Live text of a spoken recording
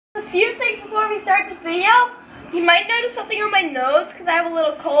few things before we start this video. You might notice something on my nose because I have a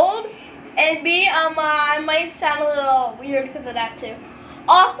little cold. And B, I might sound a little weird because of that too.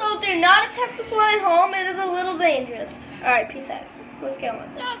 Also, do not attempt this one at home. It is a little dangerous. Alright, peace out. Let's get on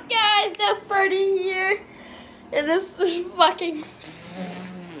with this. What's up, guys? The Ferdy here. And this is fucking...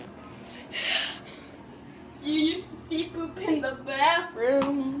 You used to see poop in the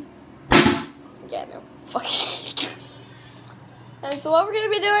bathroom. Yeah, no. Fucking... And so what we're going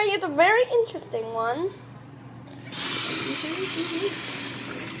to be doing is a very interesting one.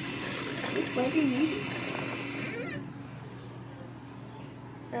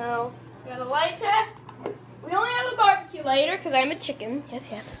 Now, we got a lighter. We only have a barbecue lighter because I'm a chicken. Yes,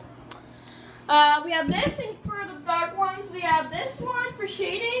 yes. We have this for the dark ones. We have this one for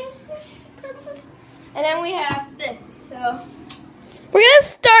shading purposes. And then we have this. So, we're going to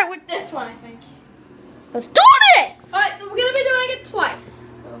start with this one, I think. Let's do this! Alright, so we're going to be doing it twice.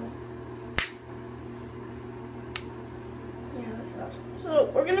 So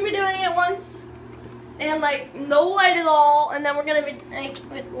we're going to be doing it once. And like, no light at all. And then we're going to be like,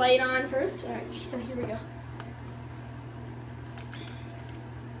 with light on first. Alright, so here we go.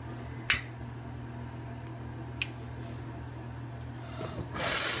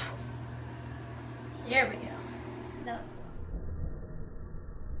 There we go. No.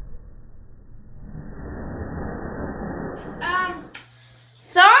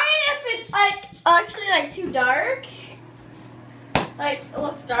 Sorry if it's like actually like too dark. Like it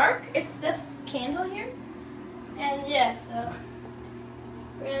looks dark. It's this candle here. And yeah, so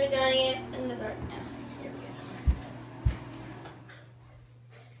we're gonna be doing it in the dark now. Here we go.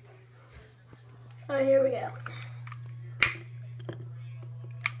 Oh, here we go.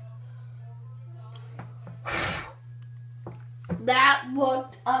 That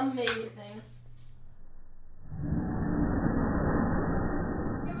looked amazing.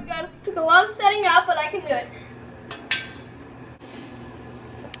 Here we go. It took a lot of setting up, but I can do it.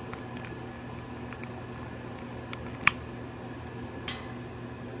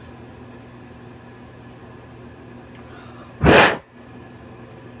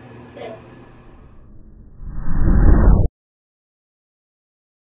 There.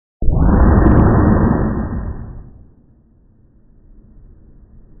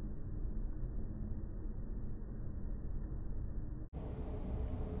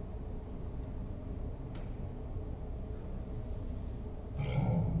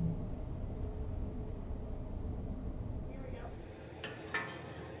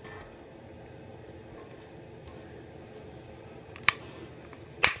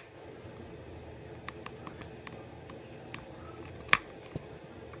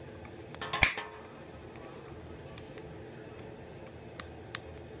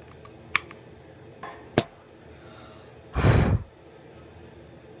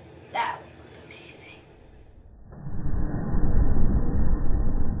 That looked amazing.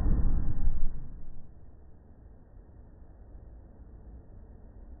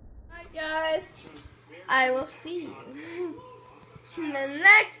 Alright guys, I will see you in the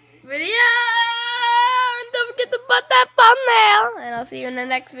next video. Don't forget to put that thumbnail, and I'll see you in the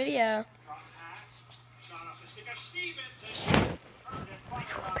next video.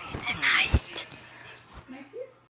 Which will be tonight.